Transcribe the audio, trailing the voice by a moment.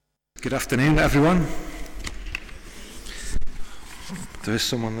Good afternoon, everyone. There is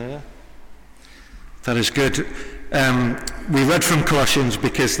someone there. That is good. We read from Colossians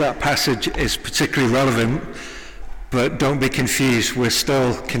because that passage is particularly relevant, but don't be confused. We're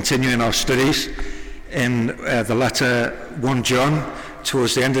still continuing our studies in the letter 1 John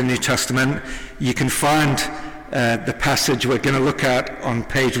towards the end of the New Testament. You can find the passage we're going to look at on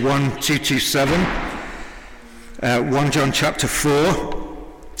page 1227, 1 John chapter 4.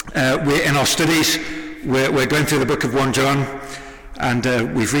 We're in our studies, we're going through the book of 1 John, and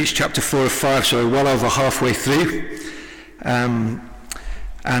we've reached chapter 4 of 5, so we're well over halfway through.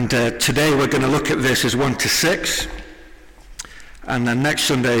 Today we're going to look at verses 1 to 6, and then next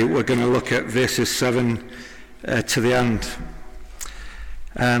Sunday we're going to look at verses 7 to the end.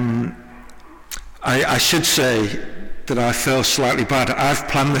 I should say that I feel slightly bad. I've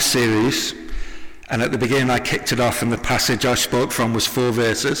planned the series, and at the beginning I kicked it off, and the passage I spoke from was 4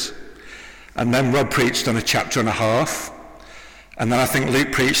 verses. And then Rob preached on a chapter and a half. And then I think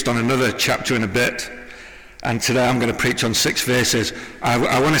Luke preached on another chapter and a bit. And today I'm going to preach on 6 verses.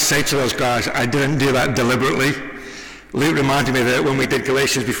 I want to say to those guys, I didn't do that deliberately. Luke reminded me that when we did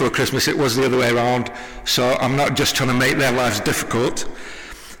Galatians before Christmas, it was the other way around. So I'm not just trying to make their lives difficult.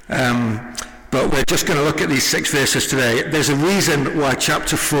 But we're just going to look at these 6 verses today. There's a reason why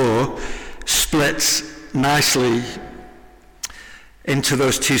chapter 4 splits nicely into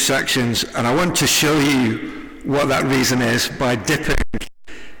those 2 sections, and I want to show you what that reason is by dipping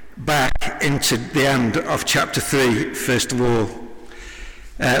back into the end of chapter 3 first of all.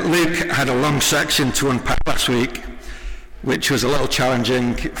 Luke had a long section to unpack last week, which was a little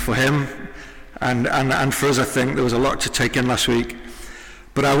challenging for him, and for us. I think there was a lot to take in last week.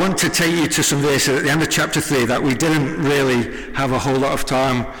 But I want to take you to some verses at the end of chapter 3 that we didn't really have a whole lot of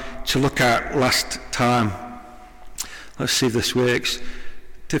time to look at last time. Let's see if this works.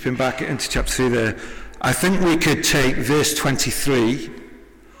 Tipping back into chapter 3 there. I think we could take verse 23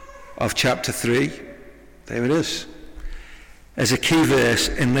 of chapter 3. There it is. As a key verse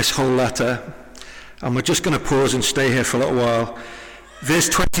in this whole letter. And we're just going to pause and stay here for a little while. Verse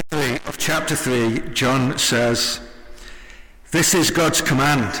 23 of chapter 3, John says, "This is God's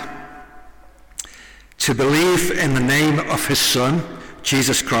command, to believe in the name of his Son,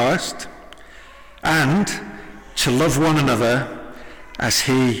 Jesus Christ, and to love one another as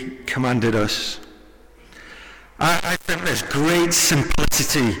he commanded us." I think there's great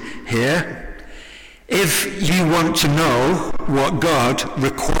simplicity here. If you want to know what God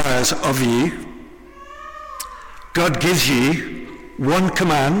requires of you, God gives you one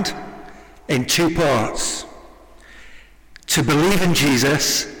command in 2 parts: to believe in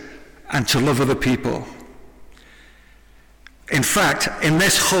Jesus and to love other people. In fact, in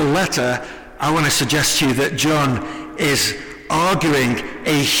this whole letter, I want to suggest to you that John is arguing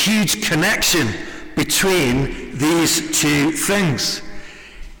a huge connection between these 2 things.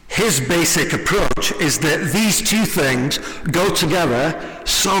 His basic approach is that these 2 things go together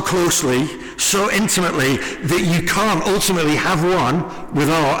so closely, so intimately, that you can't ultimately have one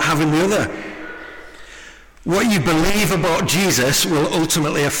without having the other. What you believe about Jesus will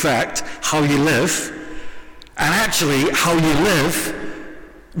ultimately affect how you live, and actually how you live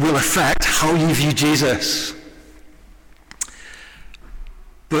will affect how you view Jesus.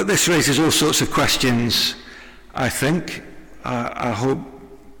 But this raises all sorts of questions, I think. I hope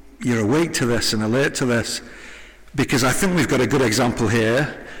you're awake to this and alert to this, because I think we've got a good example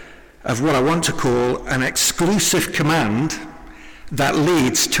here of what I want to call an exclusive command that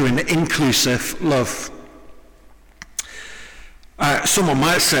leads to an inclusive love. Someone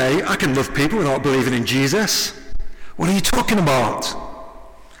might say, I can love people without believing in Jesus. What are you talking about?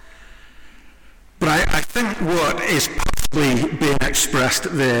 But I think what is possibly being expressed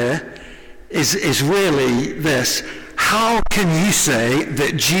there is really this: how can you say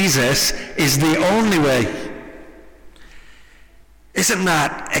that Jesus is the only way? Isn't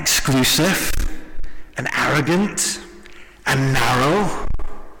that exclusive and arrogant and narrow?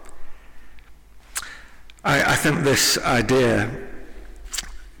 I think this idea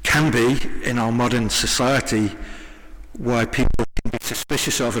can be, in our modern society, why people can be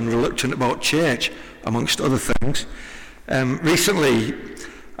suspicious of and reluctant about church, amongst other things. Recently,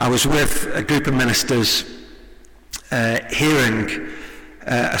 I was with a group of ministers hearing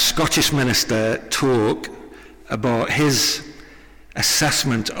a Scottish minister talk about his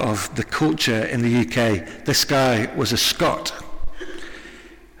assessment of the culture in the UK. This guy was a Scot,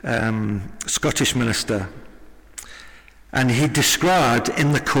 Scottish minister. And he described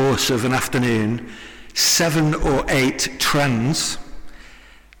in the course of an afternoon 7 or 8 trends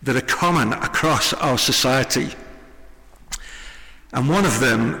that are common across our society. And one of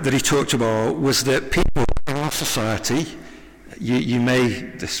them that he talked about was that people in our society,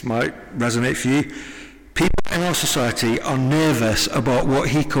 this might resonate for you, people in our society are nervous about what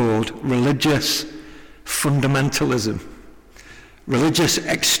he called religious fundamentalism, religious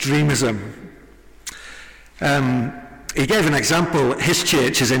extremism. He gave an example. His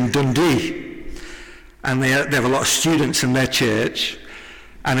church is in Dundee, and they have a lot of students in their church,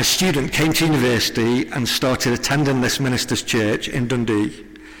 and a student came to university and started attending this minister's church in Dundee,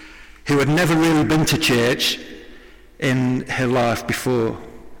 who had never really been to church in her life before.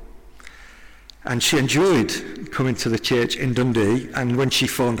 And she enjoyed coming to the church in Dundee, and when she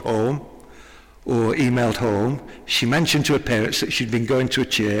phoned home or emailed home, she mentioned to her parents that she'd been going to a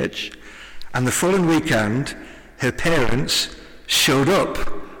church, and the following weekend her parents showed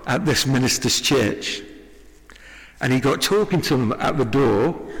up at this minister's church. And he got talking to them at the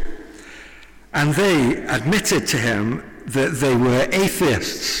door, and they admitted to him that they were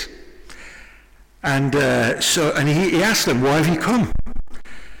atheists. And he asked them, "Why have you come?"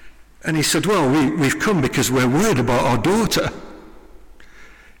 And he said, "Well, we've come because we're worried about our daughter.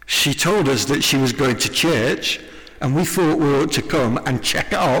 She told us that she was going to church, and we thought we ought to come and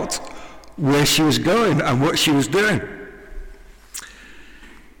check out where she was going and what she was doing."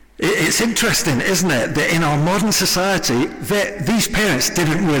 It's interesting, isn't it, that in our modern society, these parents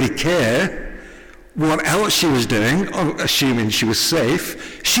didn't really care what else she was doing, assuming she was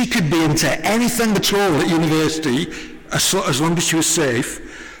safe. She could be into anything at all at university, as long as she was safe.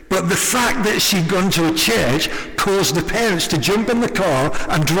 But the fact that she'd gone to a church caused the parents to jump in the car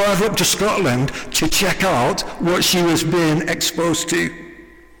and drive up to Scotland to check out what she was being exposed to.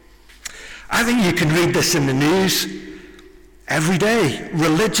 I think you can read this in the news every day.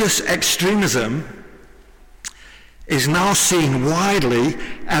 Religious extremism is now seen widely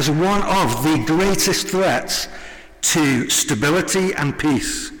as one of the greatest threats to stability and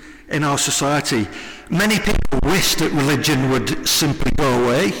peace in our society. Many people wish that religion would simply go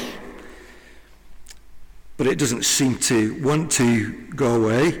away, but it doesn't seem to want to go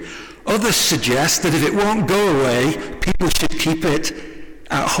away. Others suggest that if it won't go away, people should keep it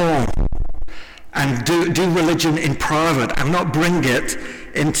at home and do religion in private and not bring it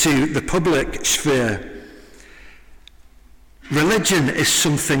into the public sphere. Religion is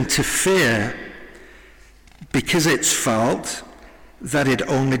something to fear because it's felt that it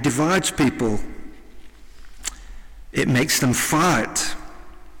only divides people. It makes them fight.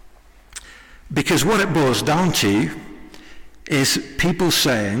 Because what it boils down to is people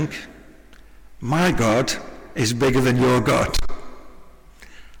saying, "My God is bigger than your God."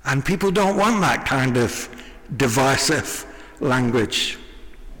 And people don't want that kind of divisive language.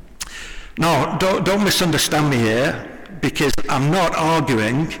 Now, don't misunderstand me here, because I'm not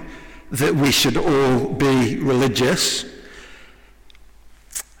arguing that we should all be religious.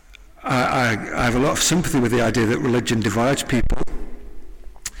 I have a lot of sympathy with the idea that religion divides people.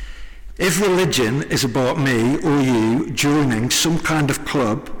 If religion is about me or you joining some kind of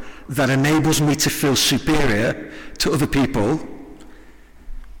club that enables me to feel superior to other people,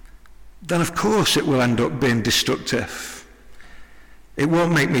 then of course it will end up being destructive. It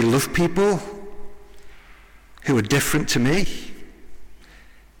won't make me love people who are different to me.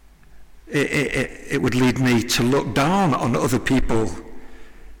 It would lead me to look down on other people,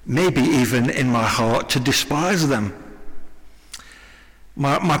 maybe even in my heart to despise them.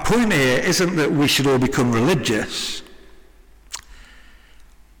 My point here isn't that we should all become religious.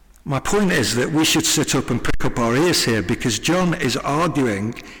 My point is that we should sit up and prick up our ears here, because John is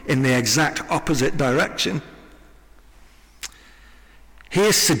arguing in the exact opposite direction. He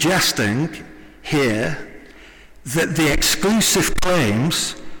is suggesting here that the exclusive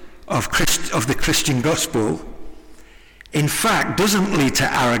claims of the Christian gospel in fact doesn't lead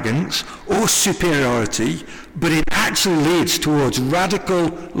to arrogance or superiority, but it actually leads towards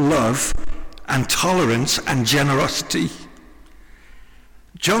radical love and tolerance and generosity.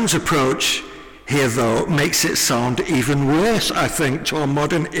 John's approach here, though, makes it sound even worse, I think, to our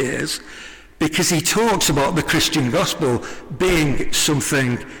modern ears, because he talks about the Christian gospel being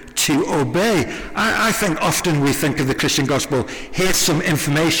something to obey. I think often we think of the Christian gospel, here's some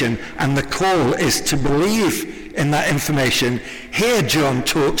information, and the call is to believe in that information. Here John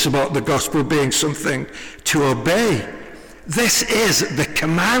talks about the gospel being something to obey. This is the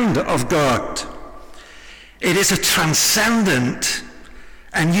command of God. It is a transcendent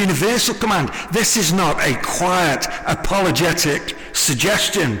and universal command. This is not a quiet, apologetic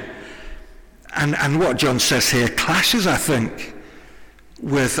suggestion. And what John says here clashes, I think,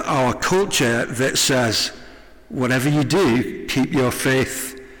 with our culture that says, whatever you do, keep your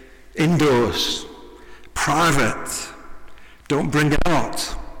faith indoors, private. Don't bring it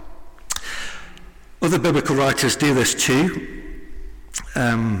out. Other biblical writers do this too.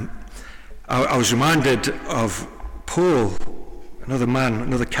 I was reminded of Paul, another man,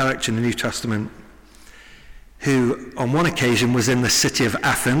 another character in the New Testament, who on one occasion was in the city of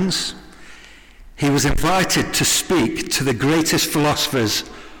Athens. He was invited to speak to the greatest philosophers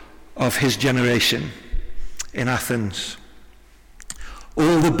of his generation in Athens.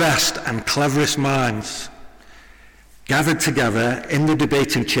 All the best and cleverest minds gathered together in the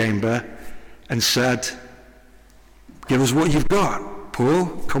debating chamber and said, "Give us what you've got, Paul,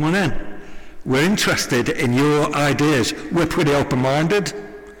 come on in. We're interested in your ideas. We're pretty open-minded.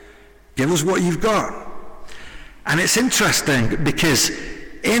 Give us what you've got." And it's interesting because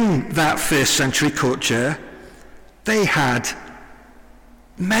in that first century culture, they had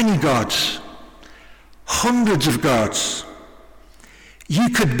many gods, hundreds of gods. You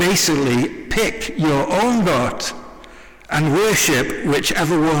could basically pick your own god and worship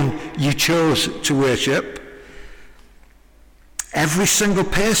whichever one you chose to worship. Every single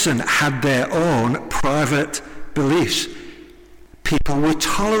person had their own private beliefs. People were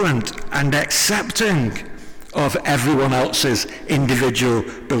tolerant and accepting of everyone else's individual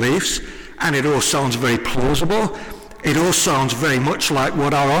beliefs, and it all sounds very plausible. It all sounds very much like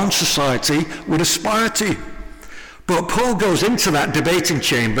what our own society would aspire to. But Paul goes into that debating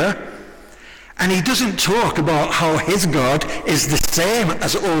chamber, and he doesn't talk about how his God is the same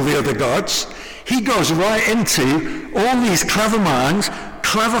as all the other gods. He goes right into all these clever minds,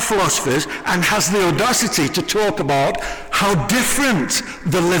 clever philosophers, and has the audacity to talk about how different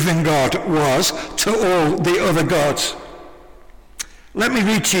the living God was to all the other gods. Let me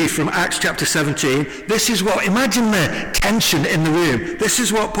read to you from Acts chapter 17. This is what, imagine the tension in the room. This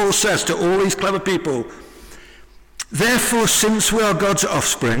is what Paul says to all these clever people. "Therefore, since we are God's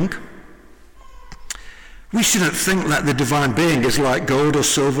offspring, we shouldn't think that the divine being is like gold or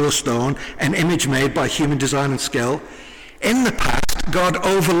silver or stone, an image made by human design and skill. In the past, God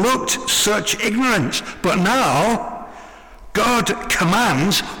overlooked such ignorance, but now God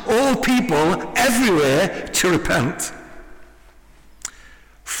commands all people everywhere to repent.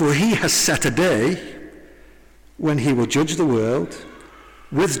 For he has set a day when he will judge the world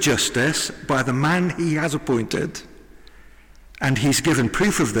with justice by the man he has appointed, and he's given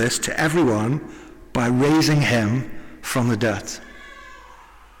proof of this to everyone by raising him from the dead."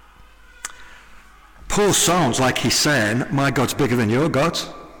 Paul sounds like he's saying, my God's bigger than your God.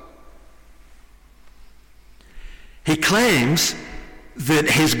 He claims that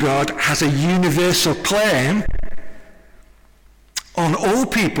his God has a universal claim on all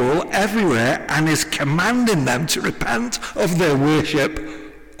people everywhere and is commanding them to repent of their worship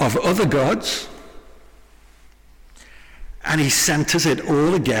of other gods. And he centers it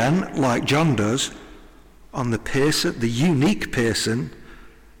all again, like John does, on the unique person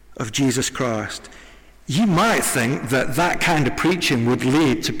of Jesus Christ. You might think that that kind of preaching would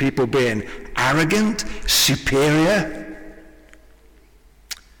lead to people being arrogant, superior,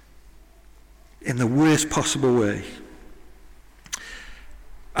 in the worst possible way.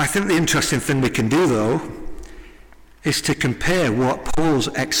 I think the interesting thing we can do, though, is to compare what Paul's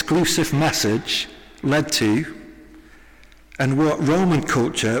exclusive message led to and what Roman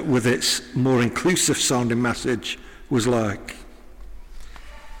culture, with its more inclusive sounding message, was like.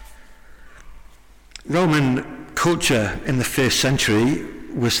 Roman culture in the first century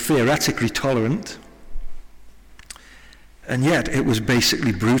was theoretically tolerant, and yet it was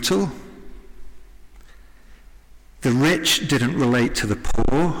basically brutal. The rich didn't relate to the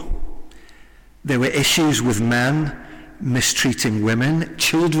poor. There were issues with men mistreating women.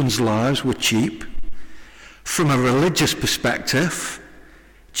 Children's lives were cheap. From a religious perspective,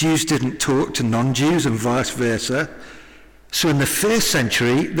 Jews didn't talk to non-Jews and vice versa. So in the first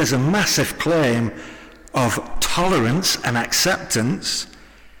century, there's a massive claim of tolerance and acceptance,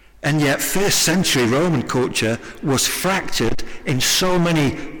 and yet first century Roman culture was fractured in so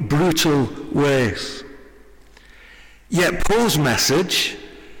many brutal ways. Yet Paul's message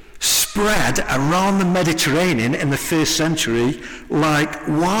spread around the Mediterranean in the first century like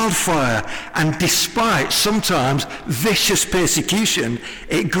wildfire, and despite sometimes vicious persecution,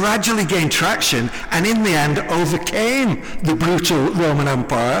 it gradually gained traction and in the end overcame the brutal Roman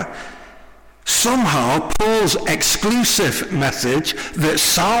Empire. Somehow Paul's exclusive message that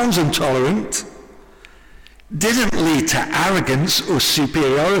sounds intolerant didn't lead to arrogance or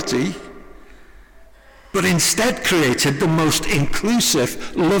superiority, but instead created the most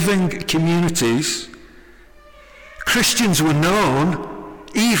inclusive, loving communities. Christians were known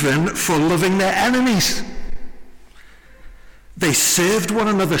even for loving their enemies. They served one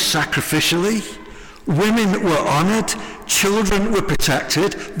another sacrificially, Women were honoured, children were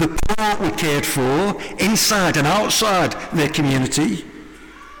protected, the poor were cared for, inside and outside their community.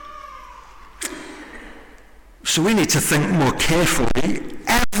 So we need to think more carefully.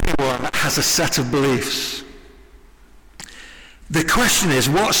 Everyone has a set of beliefs. The question is,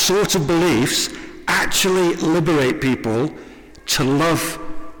 what sort of beliefs actually liberate people to love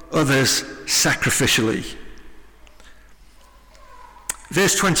others sacrificially?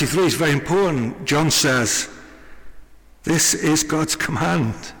 Verse 23 is very important. John says, this is God's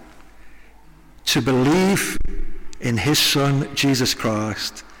command, to believe in his Son, Jesus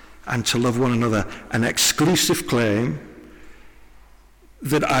Christ, and to love one another. An exclusive claim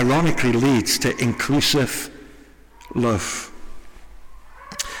that ironically leads to inclusive love.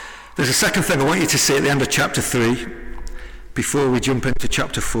 There's a second thing I want you to see at the end of chapter 3, before we jump into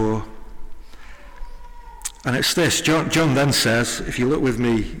chapter 4. And it's this. John then says, if you look with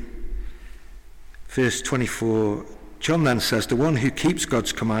me, verse 24, John then says, the one who keeps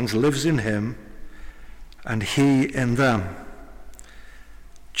God's commands lives in him, and he in them.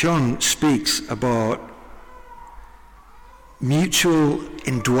 John speaks about mutual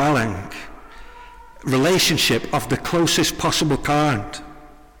indwelling, relationship of the closest possible kind.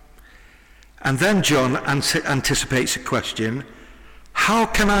 And then John anticipates a question: how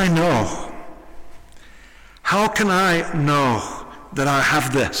can I know? How can I know that I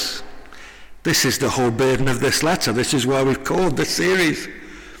have this? This is the whole burden of this letter. This is why we've called the series,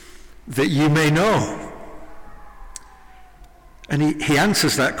 that you may know. And he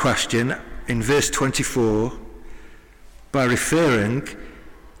answers that question in verse 24 by referring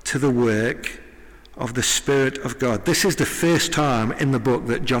to the work of the Spirit of God. This is the first time in the book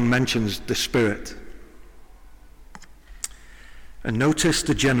that John mentions the Spirit. And notice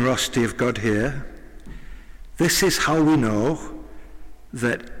the generosity of God here. This is how we know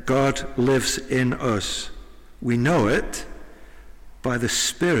that God lives in us. We know it by the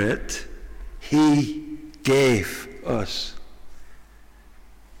Spirit he gave us.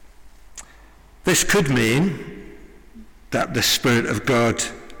 This could mean that the Spirit of God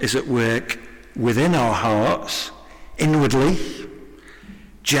is at work within our hearts, inwardly,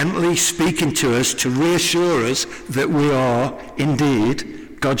 gently speaking to us to reassure us that we are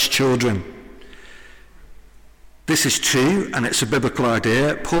indeed God's children. This is true, and it's a biblical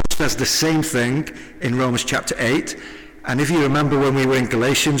idea. Paul says the same thing in Romans chapter 8. And if you remember when we were in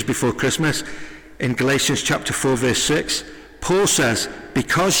Galatians before Christmas, in Galatians chapter 4 verse 6, Paul says,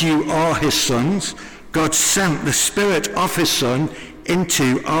 because you are his sons, God sent the Spirit of his Son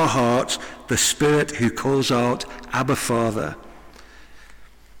into our hearts, the Spirit who calls out, Abba, Father.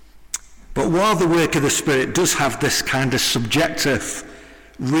 But while the work of the Spirit does have this kind of subjective,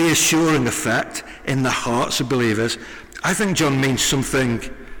 reassuring effect in the hearts of believers, I think John means something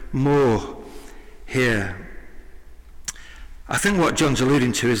more here. I think what John's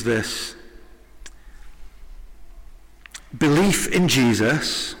alluding to is this: belief in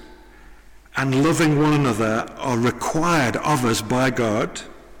Jesus and loving one another are required of us by God,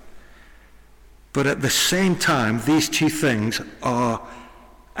 but at the same time, these two things are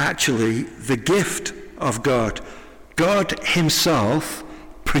actually the gift of God. God himself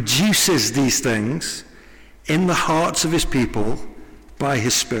produces these things in the hearts of his people by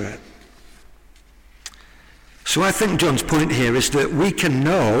his Spirit. So I think John's point here is that we can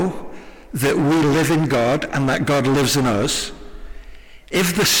know that we live in God and that God lives in us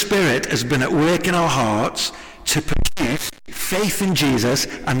if the Spirit has been at work in our hearts to produce faith in Jesus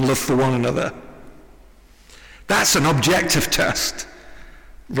and love for one another. That's an objective test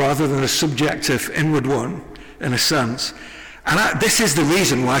rather than a subjective inward one, in a sense. And this is the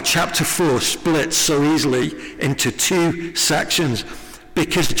reason why chapter 4 splits so easily into two sections,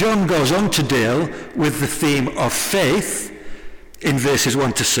 because John goes on to deal with the theme of faith in verses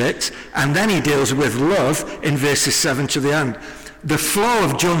 1 to 6, and then he deals with love in verses 7 to the end. The flow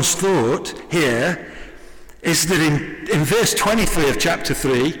of John's thought here is that in verse 23 of chapter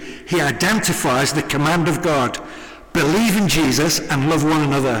 3, he identifies the command of God: believe in Jesus and love one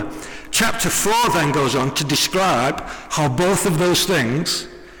another. Chapter 4 then goes on to describe how both of those things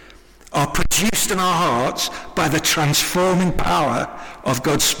are produced in our hearts by the transforming power of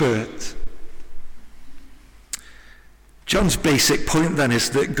God's Spirit. John's basic point then is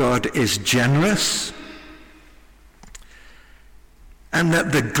that God is generous, and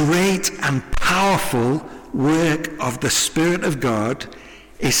that the great and powerful work of the Spirit of God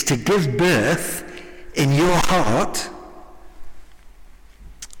is to give birth in your heart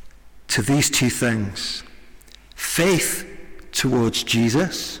to these two things: faith towards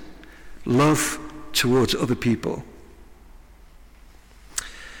Jesus, love towards other people.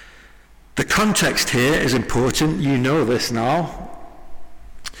 The context here is important. You know this now.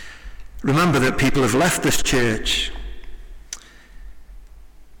 Remember that people have left this church.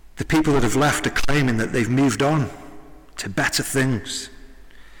 The people that have left are claiming that they've moved on to better things.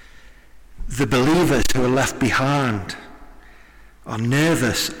 The believers who are left behind are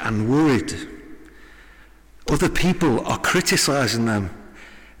nervous and worried. Other people are criticizing them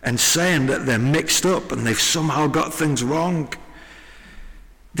and saying that they're mixed up and they've somehow got things wrong.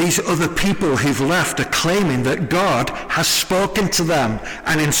 These other people who've left are claiming that God has spoken to them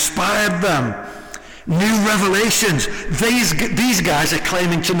and inspired them. New revelations. These guys are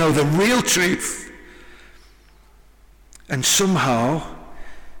claiming to know the real truth. And somehow,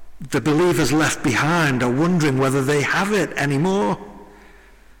 the believers left behind are wondering whether they have it anymore.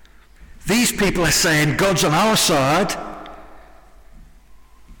 These people are saying God's on our side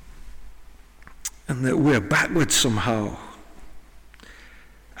and that we're backwards somehow.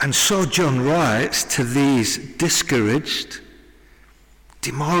 And so John writes to these discouraged,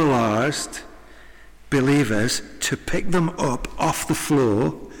 demoralized believers to pick them up off the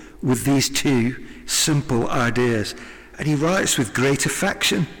floor with these two simple ideas. And he writes with great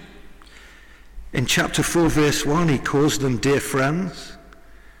affection. In chapter 4, verse 1, he calls them dear friends.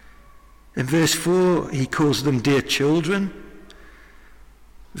 In verse 4, he calls them dear children.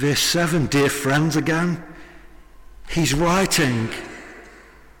 Verse 7, dear friends again. He's writing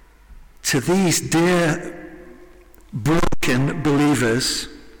to these dear broken believers,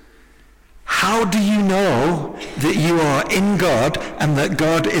 how do you know that you are in God and that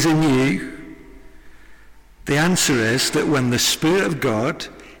God is in you? The answer is that when the Spirit of God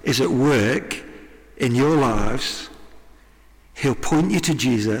is at work in your lives, he'll point you to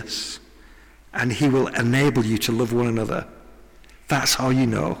Jesus and he will enable you to love one another. That's how you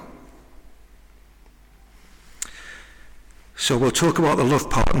know. So we'll talk about the love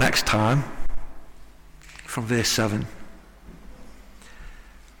part next time from verse 7.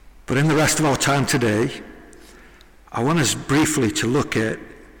 But in the rest of our time today, I want us briefly to look at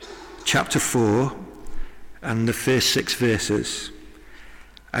chapter 4 and the first 6 verses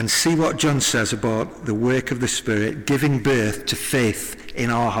and see what John says about the work of the Spirit giving birth to faith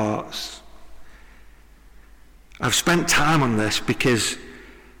in our hearts. I've spent time on this because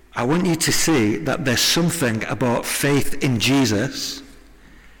I want you to see that there's something about faith in Jesus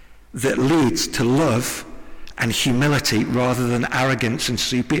that leads to love and humility rather than arrogance and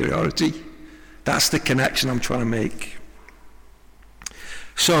superiority. That's the connection I'm trying to make.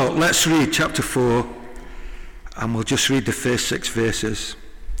 So let's read chapter 4, and we'll just read the first 6 verses.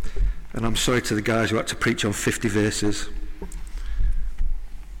 And I'm sorry to the guys who had to preach on 50 verses.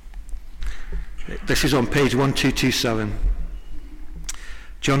 This is on page 1227.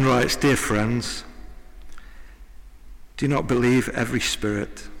 John writes, dear friends, do not believe every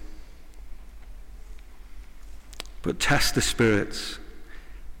spirit, but test the spirits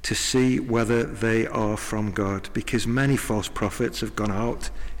to see whether they are from God, because many false prophets have gone out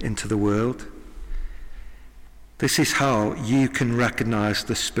into the world. This is how you can recognize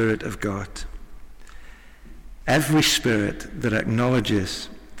the Spirit of God. Every spirit that acknowledges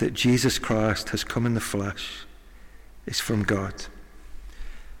that Jesus Christ has come in the flesh is from God.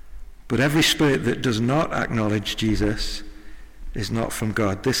 But every spirit that does not acknowledge Jesus is not from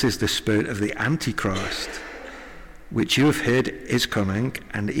God. This is the spirit of the Antichrist, which you have heard is coming,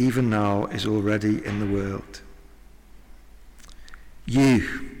 and even now is already in the world.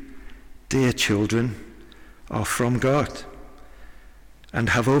 You, dear children, are from God and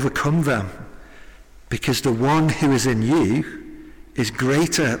have overcome them, because the one who is in you is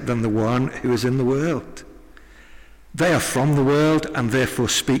greater than the one who is in the world. They are from the world and therefore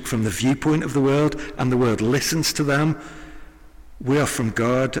speak from the viewpoint of the world, and the world listens to them. We are from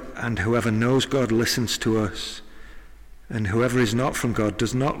God, and whoever knows God listens to us. And whoever is not from God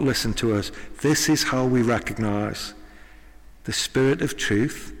does not listen to us. This is how we recognize the spirit of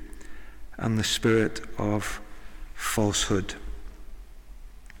truth and the spirit of falsehood.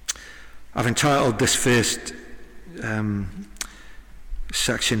 I've entitled this first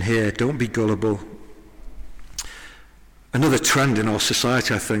section here, Don't Be Gullible. Another trend in our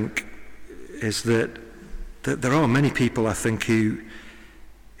society, I think, is that there are many people, I think, who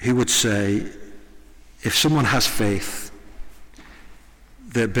would say, if someone has faith,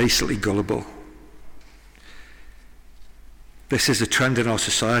 they're basically gullible. This is a trend in our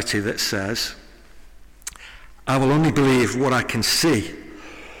society that says, I will only believe what I can see.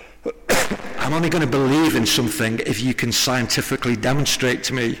 I'm only going to believe in something if you can scientifically demonstrate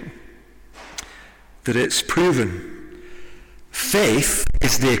to me that it's proven. Faith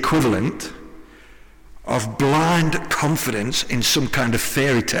is the equivalent of blind confidence in some kind of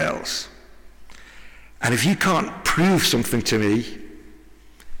fairy tales. And if you can't prove something to me,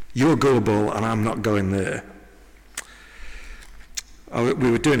 you're gullible and I'm not going there.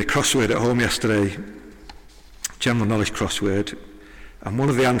 We were doing a crossword at home yesterday, general knowledge crossword, and one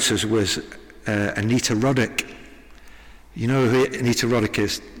of the answers was Anita Roddick. You know who Anita Roddick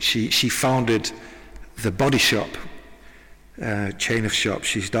is? She founded the Body Shop, chain of shops.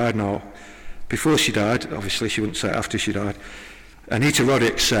 She's died now. Before she died, obviously she wouldn't say it after she died, Anita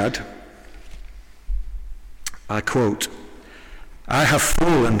Roddick said, I quote, "I have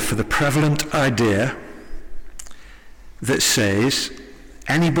fallen for the prevalent idea that says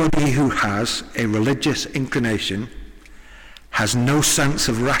anybody who has a religious inclination has no sense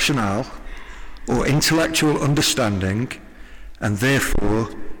of rationale or intellectual understanding and therefore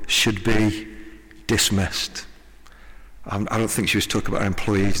should be dismissed." I don't think she was talking about our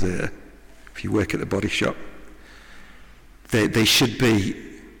employees there. If you work at the Body Shop, they should be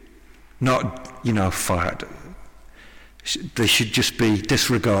not, fired. They should just be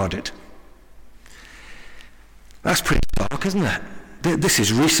disregarded. That's pretty stark, isn't it? This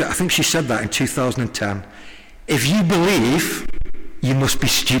is recent. I think she said that in 2010. If you believe, you must be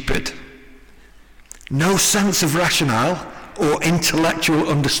stupid. No sense of rationale or intellectual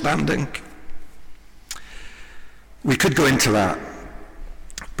understanding. We could go into that,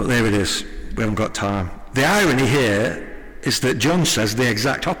 but there it is. We haven't got time. The irony here is that John says the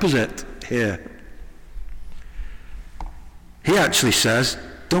exact opposite here. He actually says,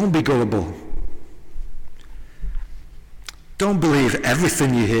 don't be gullible. Don't believe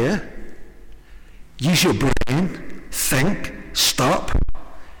everything you hear. Use your brain, think, stop,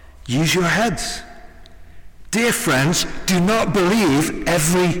 use your heads. Dear friends, do not believe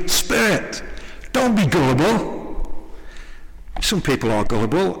every spirit. Don't be gullible. Some people are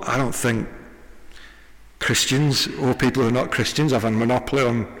gullible. I don't think Christians or people who are not Christians have a monopoly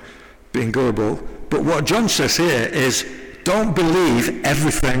on being gullible. But what John says here is, don't believe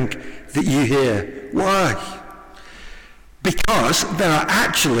everything that you hear. Why? Because there are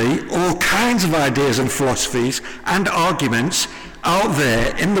actually all kinds of ideas and philosophies and arguments out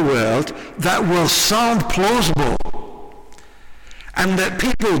there in the world that will sound plausible and that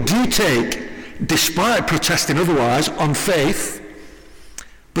people do take, despite protesting otherwise, on faith,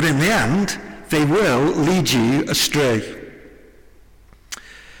 but in the end, they will lead you astray.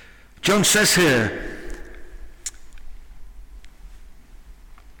 John says here,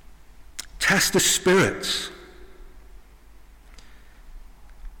 test the spirits,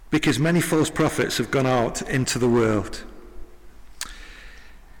 because many false prophets have gone out into the world.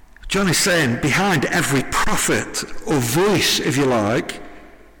 John is saying behind every prophet or voice, if you like,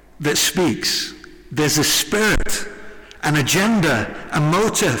 that speaks, there's a spirit, an agenda, a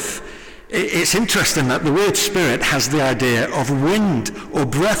motive. It's interesting that the word spirit has the idea of wind or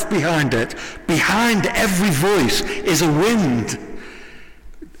breath behind it. Behind every voice is a wind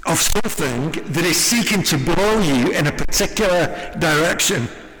of something that is seeking to blow you in a particular direction.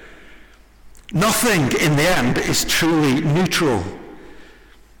 Nothing in the end is truly neutral.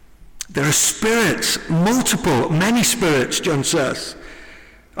 There are spirits, multiple, many spirits, John says.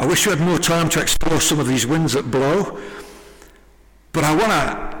 I wish we had more time to explore some of these winds that blow, but I want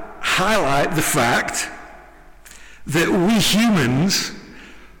to highlight the fact that we humans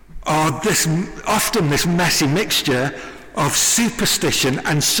are often this messy mixture of superstition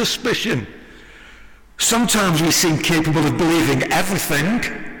and suspicion. Sometimes we seem capable of believing everything.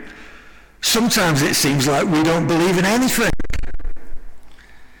 Sometimes it seems like we don't believe in anything.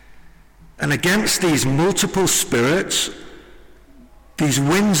 And against these multiple spirits, these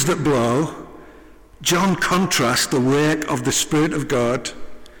winds that blow, John contrasts the work of the Spirit of God,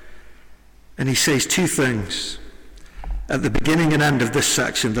 and he says two things at the beginning and end of this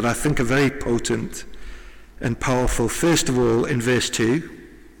section that I think are very potent and powerful. First of all, in verse 2,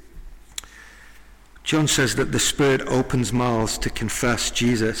 John says that the Spirit opens mouths to confess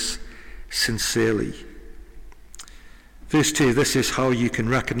Jesus sincerely. Verse 2, this is how you can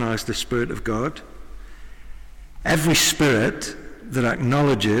recognize the Spirit of God. Every spirit that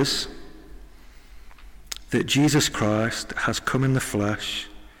acknowledges that Jesus Christ has come in the flesh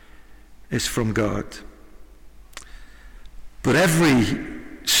is from God. But every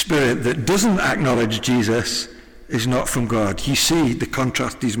spirit that doesn't acknowledge Jesus is not from God. You see the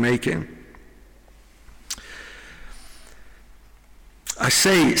contrast he's making. I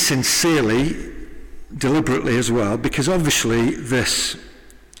say sincerely, deliberately as well, because obviously this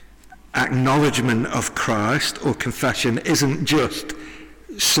acknowledgement of Christ or confession isn't just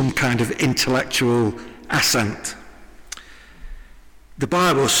some kind of intellectual assent. The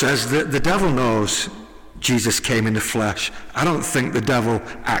Bible says that the devil knows Jesus came in the flesh. I don't think the devil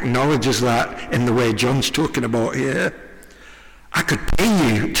acknowledges that in the way John's talking about here. I could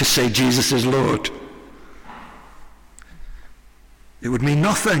pay you to say Jesus is Lord. It would mean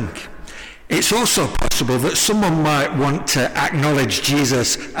nothing. It's also possible that someone might want to acknowledge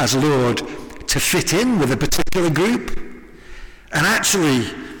Jesus as Lord to fit in with a particular group. And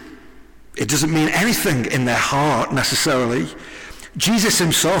actually, it doesn't mean anything in their heart necessarily. Jesus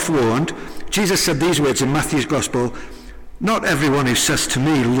himself warned. Jesus said these words in Matthew's Gospel, "Not everyone who says to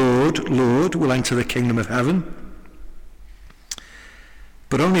me, 'Lord, Lord,' will enter the kingdom of heaven,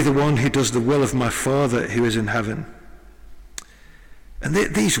 but only the one who does the will of my Father who is in heaven." And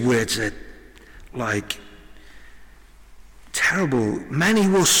these words are like terrible. "Many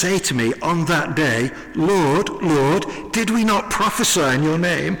will say to me on that day, 'Lord, Lord, did we not prophesy in your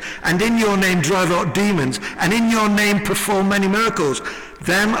name, and in your name drive out demons, and in your name perform many miracles?'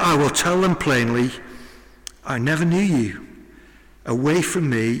 Then I will tell them plainly, 'I never knew you. Away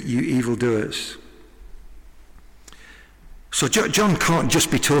from me, you evildoers.'" So John can't just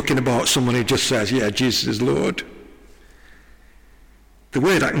be talking about someone who just says, "Yeah, Jesus is Lord." The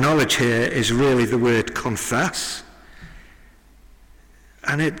word acknowledge here is really the word confess.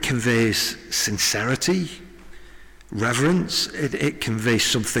 And it conveys sincerity, reverence. It conveys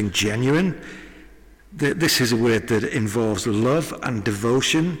something genuine. This is a word that involves love and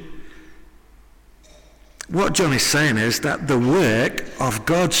devotion. What John is saying is that the work of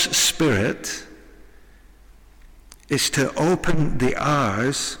God's Spirit is to open the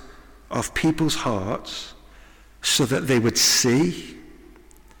eyes of people's hearts so that they would see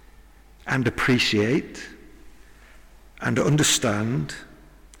and appreciate and understand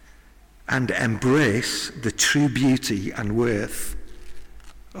and embrace the true beauty and worth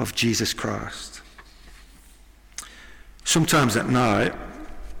of Jesus Christ. Sometimes at night,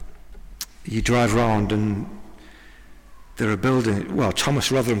 you drive around and there are buildings, well,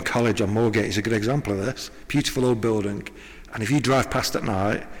 Thomas Rotherham College on Moorgate is a good example of this, beautiful old building, and if you drive past at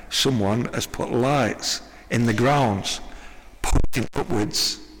night, someone has put lights in the grounds, pointing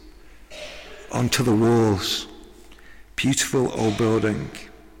upwards onto the walls. Beautiful old building.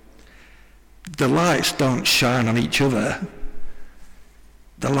 The lights don't shine on each other.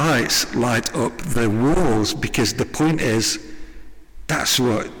 The lights light up the walls because the point is, that's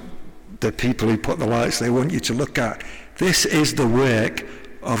what the people who put the lights, they want you to look at. This is the work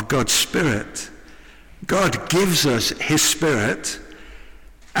of God's Spirit. God gives us his Spirit,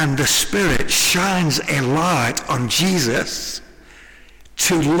 and the Spirit shines a light on Jesus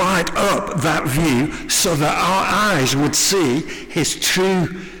to light up that view so that our eyes would see his true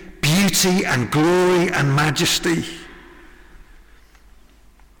beauty and glory and majesty.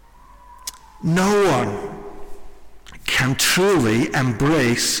 No one can truly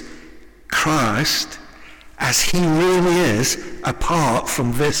embrace Christ as he really is apart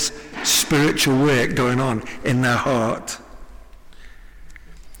from this spiritual work going on in their heart.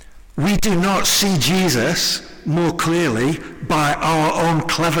 We do not see Jesus more clearly by our own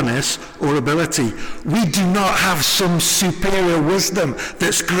cleverness or ability. We do not have some superior wisdom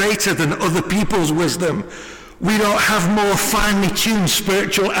that's greater than other people's wisdom. We don't have more finely tuned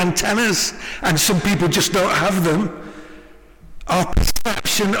spiritual antennas, and some people just don't have them. Our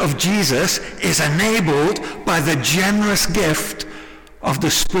perception of Jesus is enabled by the generous gift of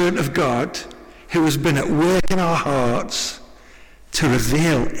the Spirit of God, who has been at work in our hearts to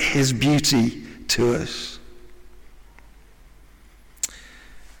reveal his beauty to us.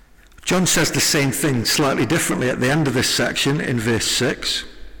 John says the same thing slightly differently at the end of this section in verse 6,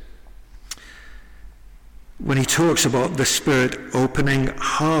 when he talks about the Spirit opening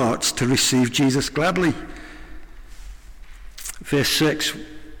hearts to receive Jesus gladly. Verse 6,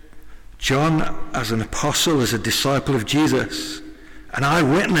 John, as an apostle, as a disciple of Jesus, an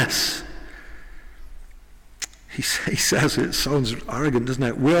eyewitness, he says, it sounds arrogant, doesn't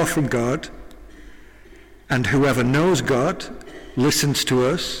it? We are from God, and whoever knows God listens to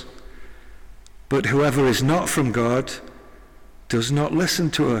us, but whoever is not from God does not listen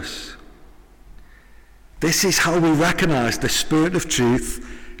to us. This is how we recognize the spirit of truth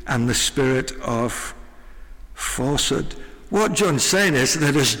and the spirit of falsehood. What John's saying is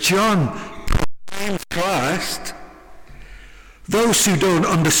that as John proclaims Christ, those who don't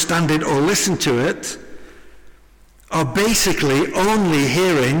understand it or listen to it are basically only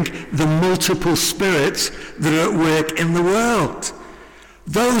hearing the multiple spirits that are at work in the world.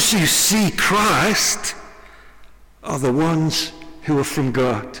 Those who see Christ are the ones who are from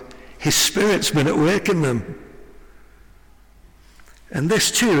God. His Spirit's been at work in them. And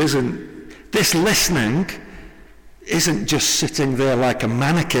this this listening isn't just sitting there like a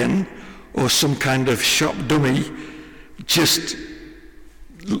mannequin or some kind of shop dummy just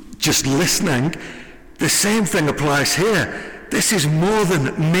listening. The same thing applies here. This is more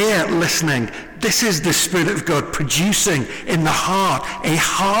than mere listening. This is the Spirit of God producing in the heart a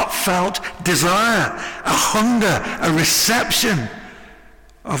heartfelt desire, a hunger, a reception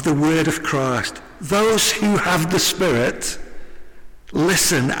of the word of Christ. Those who have the Spirit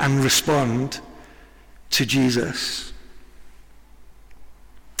listen and respond to Jesus.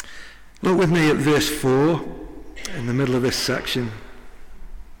 Look with me at verse 4 in the middle of this section.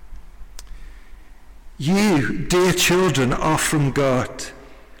 You, dear children, are from God,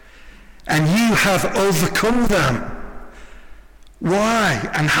 and you have overcome them. Why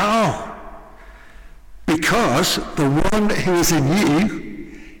and how? Because the one who is in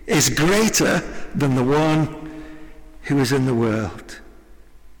you is greater than the one who is in the world.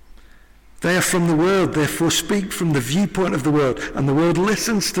 They are from the world, therefore speak from the viewpoint of the world, and the world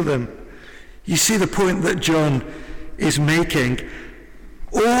listens to them. You see the point that John is making.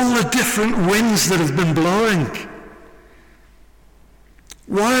 All the different winds that have been blowing.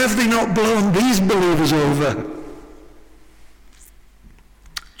 Why have they not blown these believers over?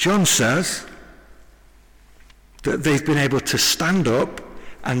 John says that they've been able to stand up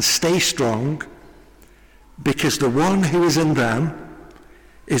and stay strong because the one who is in them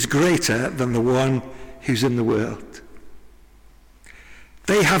is greater than the one who's in the world.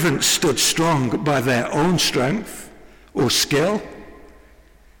 They haven't stood strong by their own strength or skill.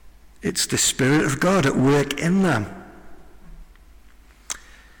 It's the Spirit of God at work in them.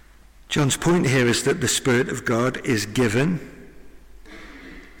 John's point here is that the Spirit of God is given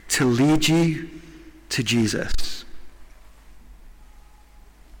to lead you to Jesus,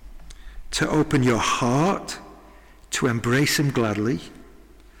 to open your heart, to embrace him gladly,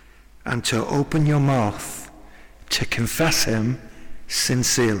 and to open your mouth to confess him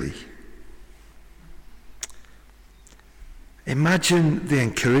sincerely. Imagine the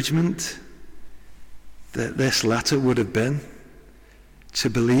encouragement that this letter would have been to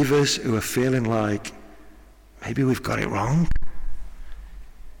believers who are feeling like maybe we've got it wrong.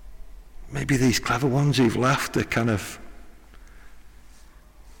 Maybe these clever ones who've left are kind of...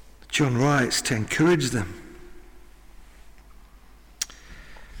 John writes to encourage them.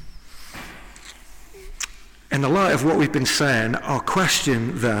 In the light of what we've been saying, our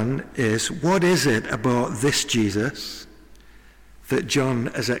question then is, what is it about this Jesus that John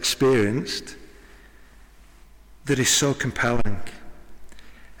has experienced that is so compelling?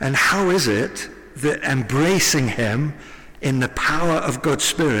 And how is it that embracing him in the power of God's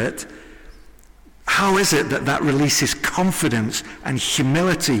Spirit, how is it that that releases confidence and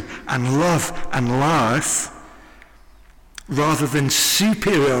humility and love and life rather than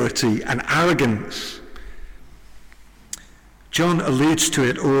superiority and arrogance? John alludes to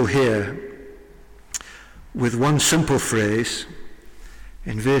it all here with one simple phrase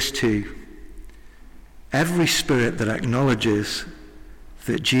in verse 2. Every spirit that acknowledges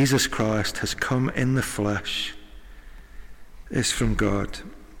that Jesus Christ has come in the flesh is from God.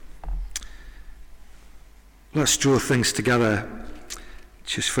 Let's draw things together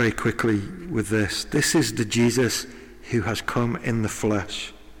just very quickly with this. This is the Jesus who has come in the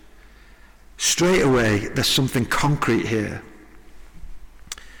flesh. Straight away, there's something concrete here.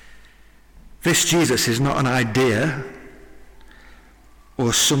 This Jesus is not an idea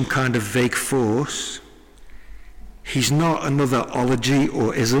or some kind of vague force. He's not another ology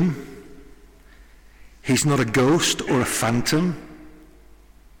or ism. He's not a ghost or a phantom.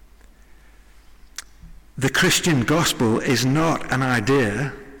 The Christian gospel is not an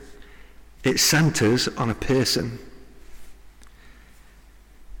idea. It centers on a person.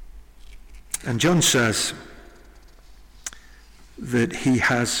 And John says that he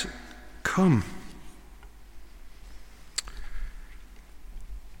has come.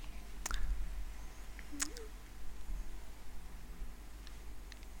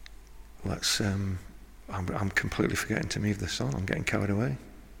 I'm completely forgetting to move this on. I'm getting carried away.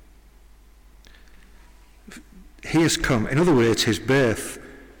 He has come. In other words, his birth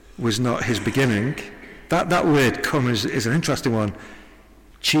was not his beginning. That word come is an interesting one.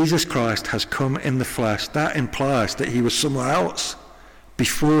 Jesus Christ has come in the flesh. That implies that he was somewhere else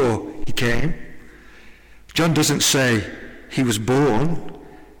before he came. John doesn't say he was born.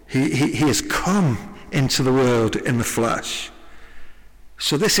 He has come into the world in the flesh.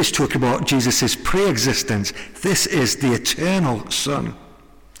 So this is talking about Jesus' pre-existence. This is the eternal Son.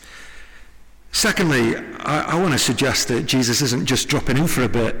 Secondly, I want to suggest that Jesus isn't just dropping in for a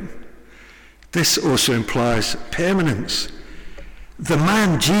bit. This also implies permanence. The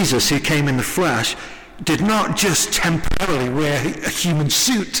man Jesus who came in the flesh did not just temporarily wear a human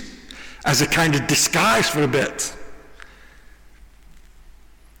suit as a kind of disguise for a bit.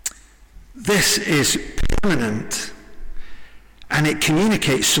 This is permanent, and it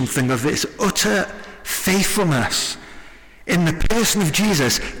communicates something of its utter faithfulness. In the person of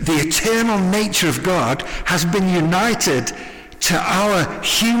Jesus, the eternal nature of God has been united to our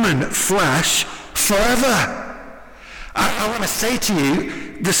human flesh forever. I want to say to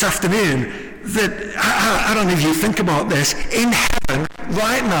you this afternoon that, I don't know if you think about this, in heaven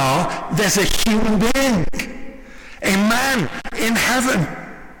right now there's a human being, a man in heaven.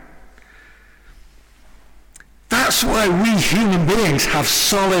 That's why we human beings have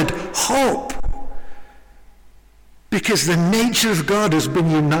solid hope, because the nature of God has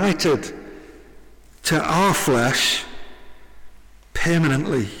been united to our flesh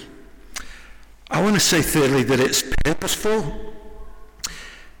permanently. I want to say thirdly that it's purposeful.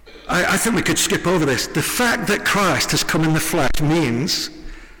 I think we could skip over this. The fact that Christ has come in the flesh means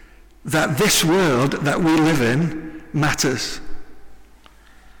that this world that we live in matters.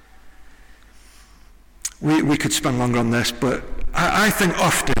 We could spend longer on this, but I think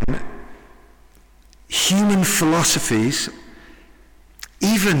often human philosophies,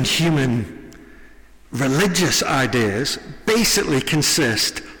 even human religious ideas, basically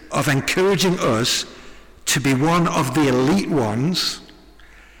consist of encouraging us to be one of the elite ones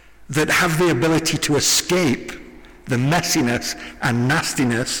that have the ability to escape the messiness and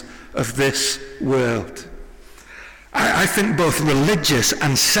nastiness of this world. I think both religious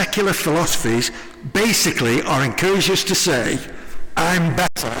and secular philosophies basically are encouraged to say, I'm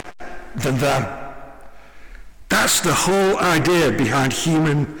better than them. That's the whole idea behind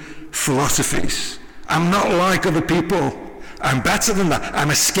human philosophies. I'm not like other people. I'm better than that.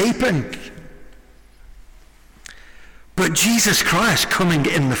 I'm escaping. But Jesus Christ coming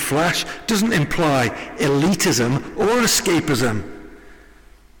in the flesh doesn't imply elitism or escapism.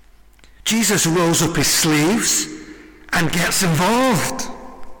 Jesus rolls up his sleeves and gets involved.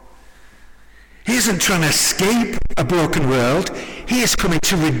 He isn't trying to escape a broken world. He is coming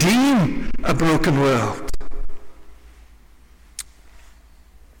to redeem a broken world.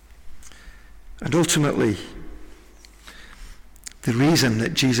 And ultimately, the reason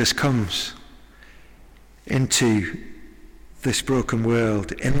that Jesus comes into this broken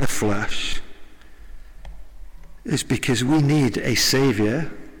world in the flesh is because we need a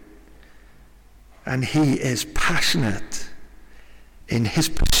Saviour, and he is passionate in his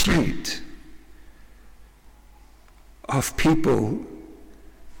pursuit of people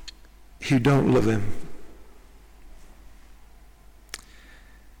who don't love him.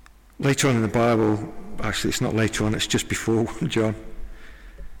 Later on in the Bible, actually it's not later on, it's just before John,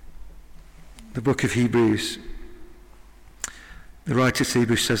 the book of Hebrews, the writer to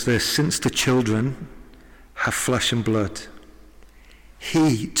Hebrews says this, since the children have flesh and blood,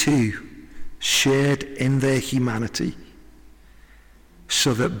 he too shared in their humanity,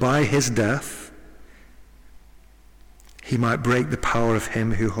 so that by his death he might break the power of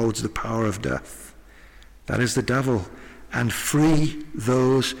him who holds the power of death, that is the devil, and free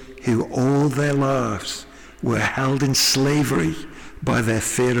those who all their lives were held in slavery by their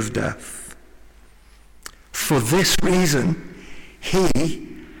fear of death. For this reason,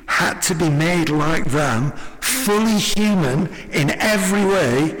 he had to be made like them, fully human in every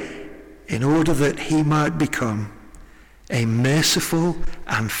way, in order that he might become a merciful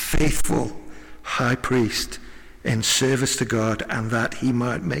and faithful high priest in service to God, and that he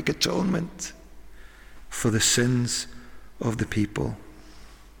might make atonement for the sins of the people.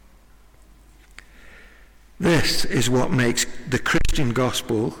 This is what makes the Christian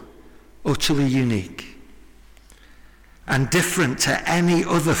gospel utterly unique and different to any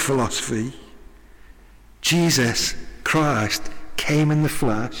other philosophy. Jesus Christ came in the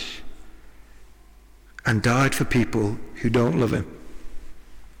flesh and died for people who don't love him.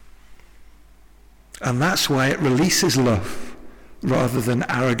 And that's why it releases love rather than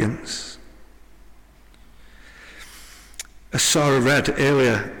arrogance. As Sarah read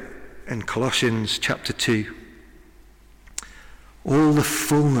earlier in Colossians chapter 2, all the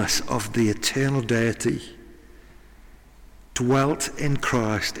fullness of the eternal deity dwelt in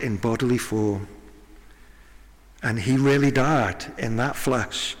Christ in bodily form, and he really died in that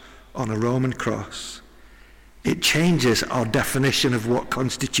flesh on a Roman cross. It changes our definition of what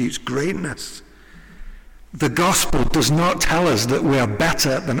constitutes greatness. The gospel does not tell us that we are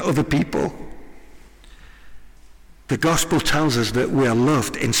better than other people. The gospel tells us that we are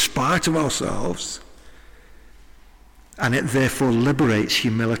loved in spite of ourselves, and it therefore liberates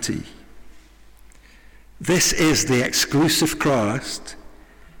humility. This is the exclusive Christ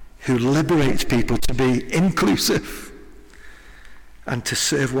who liberates people to be inclusive. and to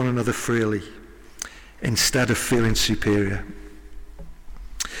serve one another freely instead of feeling superior.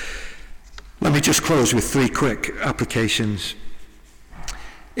 Let me just close with 3 quick applications.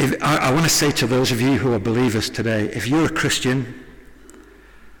 I want to say to those of you who are believers today, if you're a Christian,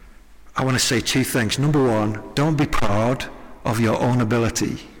 I want to say 2 things. Number 1, don't be proud of your own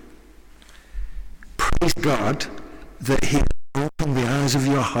ability. Praise God that he opened the eyes of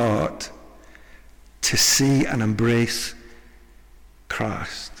your heart to see and embrace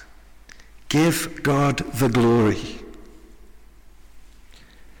Christ. Give God the glory.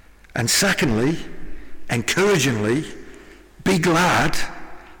 And secondly, encouragingly, be glad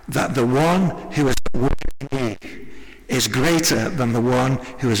that the one who is at work in you is greater than the one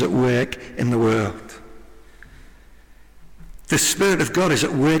who is at work in the world. The Spirit of God is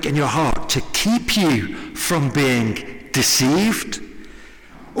at work in your heart to keep you from being deceived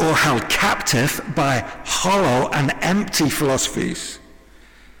or held captive by hollow and empty philosophies,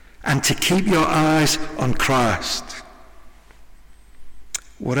 and to keep your eyes on Christ,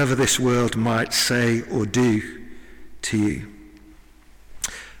 whatever this world might say or do to you.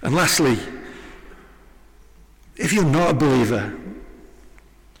 And lastly, if you're not a believer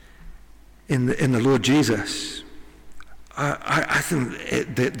in the Lord Jesus, I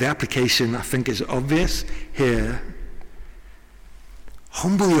think the application, I think, is obvious here.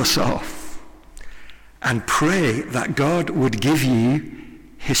 Humble yourself and pray that God would give you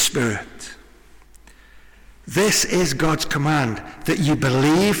his Spirit. This is God's command, that you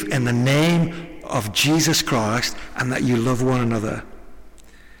believe in the name of Jesus Christ and that you love one another.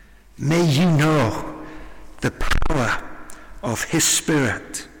 May you know the power of his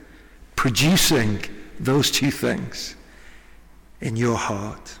Spirit producing those 2 things in your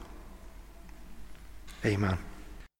heart. Amen.